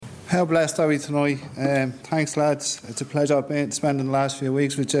How blessed are we tonight? Thanks, lads. It's a pleasure spending the last few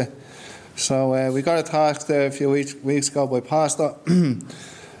weeks with you. So we got a task there a few weeks ago by Pastor. And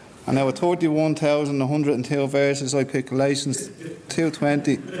now with 31,102 verses, I picked Galatians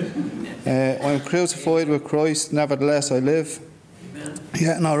 2:20. I'm crucified with Christ, nevertheless I live.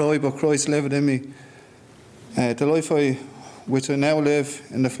 Yet not I, but Christ liveth in me. The life which I now live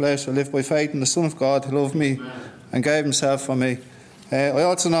in the flesh, I live by faith in the Son of God who loved me and gave himself for me. I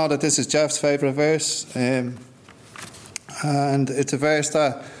also know that this is Jeff's favourite verse, and it's a verse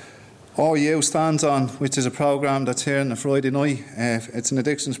that OU stands on, which is a programme that's here on the Friday night. It's an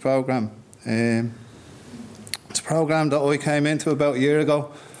addictions programme. It's a programme that I came into about a year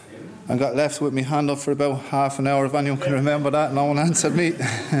ago and got left with my hand up for about half an hour, if anyone can remember that. No one answered me.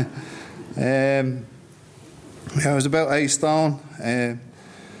 I was about 8 stone, and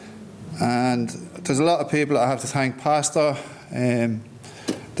there's a lot of people that I have to thank. Pastor,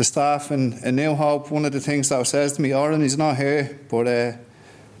 the staff in New Hope. One of the things that says to me, Oren, he's not here, but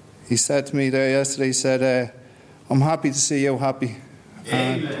he said to me there yesterday, he said, I'm happy to see you happy.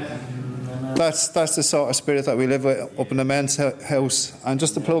 And that's the sort of spirit that we live with up in the men's house. And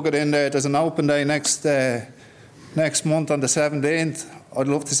just to plug it in there, there's an open day next month on the 17th. I'd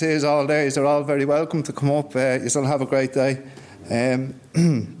love to see us all there. You're all very welcome to come up. You'll have a great day. And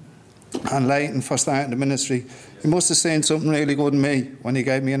Leighton for starting the ministry. He must have seen something really good in me when he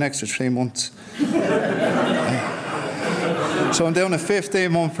gave me an extra 3 months. So I'm doing a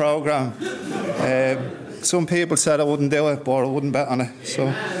 15-month programme. Some people said I wouldn't do it, but I wouldn't bet on it.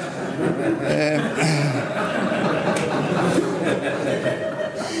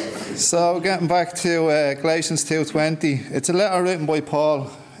 So getting back to Galatians 2:20, it's a letter written by Paul.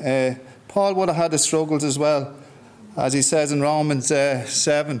 Paul would have had his struggles as well, as he says in Romans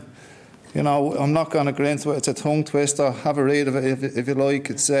 7. You know, I'm not going to go into it. It's a tongue twister. Have a read of it if you like.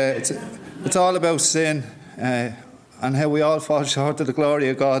 It's all about sin and how we all fall short of the glory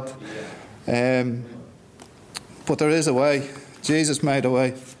of God. But there is a way. Jesus made a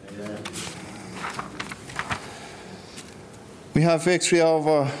way. We have victory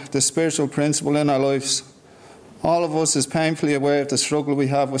over the spiritual principle in our lives. All of us is painfully aware of the struggle we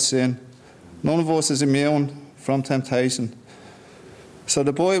have with sin. None of us is immune from temptation. So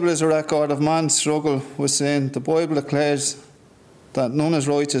the Bible is a record of man's struggle with sin. The Bible declares that none is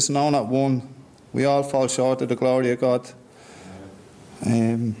righteous, no, not one. We all fall short of the glory of God.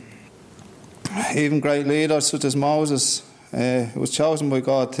 Even great leaders such as Moses, who was chosen by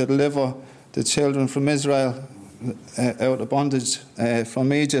God to deliver the children from Israel out of bondage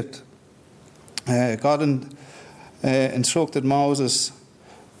from Egypt. God entrusted Moses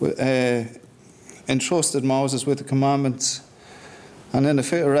with the commandments. And in the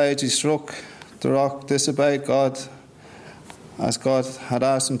fit of rage, he struck the rock, disobeyed God, as God had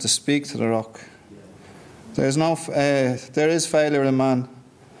asked him to speak to the rock. There is failure in man,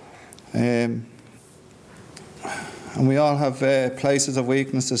 and we all have places of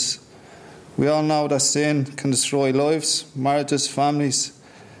weaknesses. We all know that sin can destroy lives, marriages, families,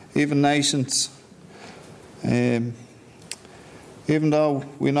 even nations. Even though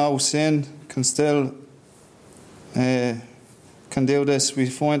we know sin can still can do this, we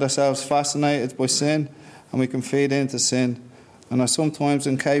find ourselves fascinated by sin, and we can feed into sin, and are sometimes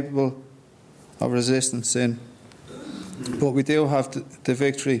incapable of resisting sin. But we do have the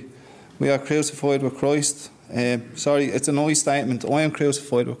victory. We are crucified with Christ. It's an I statement. I am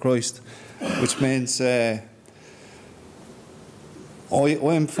crucified with Christ, which means I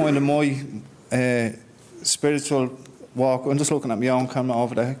am finding my spiritual walk. I'm just looking at my own camera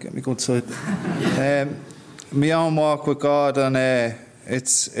over there. Get me good side. My own walk with God, and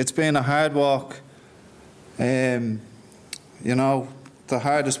it's been a hard walk. You know, the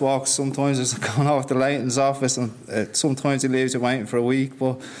hardest walk sometimes is going over to Leighton's office, and sometimes he leaves you waiting for a week.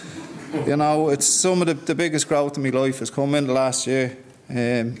 But you know, it's some of the biggest growth in my life has come in the last year.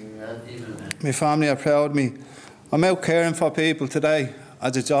 My family are proud of me. I'm out caring for people today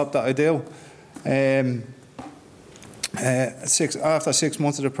as a job that I do. After 6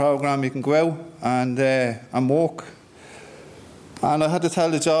 months of the programme, you can go out and work. And I had to tell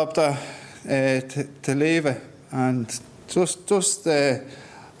the job that to leave it. And just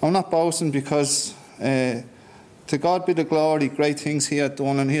I'm not boasting, because to God be the glory, great things he had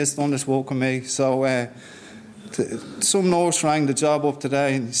done, and he has done this work on me. So some nurse rang the job up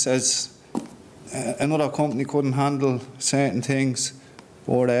today, and he says another company couldn't handle certain things,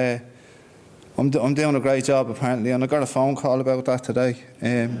 but I'm doing a great job apparently, and I got a phone call about that today,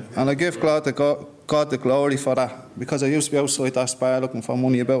 and I give God the glory for that, because I used to be outside that spar looking for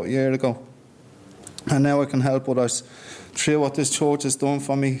money about a year ago, and now I can help others. through what this church has done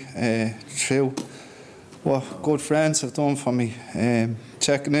for me, through what good friends have done for me,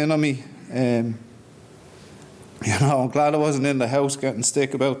 checking in on me. I'm glad I wasn't in the house getting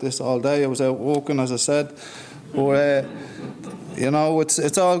stick about this all day. I was out working, as I said. But,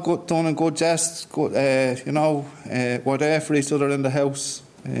 it's all good, done in good jest. Good, we're there for each other in the house.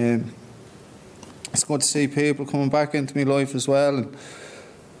 It's good to see people coming back into my life as well. And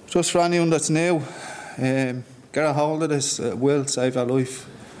just for anyone that's new, get a hold of this. It will save your life.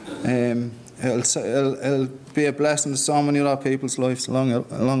 It'll be a blessing to so many other people's lives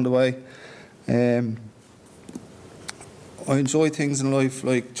along the way. I enjoy things in life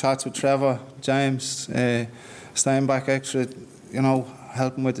like chats with Trevor, James, staying back extra,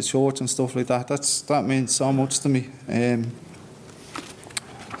 helping with the church and stuff like that. That means so much to me.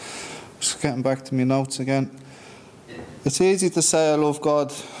 Just getting back to my notes again. It's easy to say I love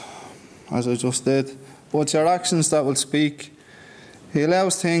God, as I just did, but it's your actions that will speak. He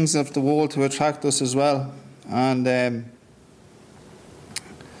allows things of the world to attract us as well. And,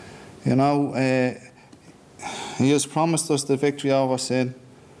 He has promised us the victory over sin,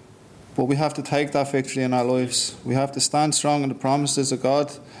 but we have to take that victory in our lives. We have to stand strong in the promises of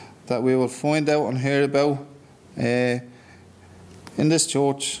God that we will find out and hear about in this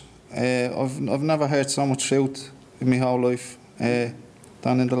church. I've never heard so much truth in my whole life than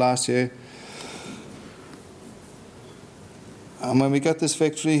in the last year. And when we get this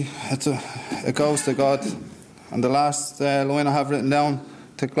victory, it goes to God. And the last line I have written down,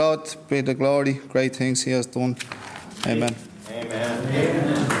 to God be the glory, great things He has done. Amen. Amen.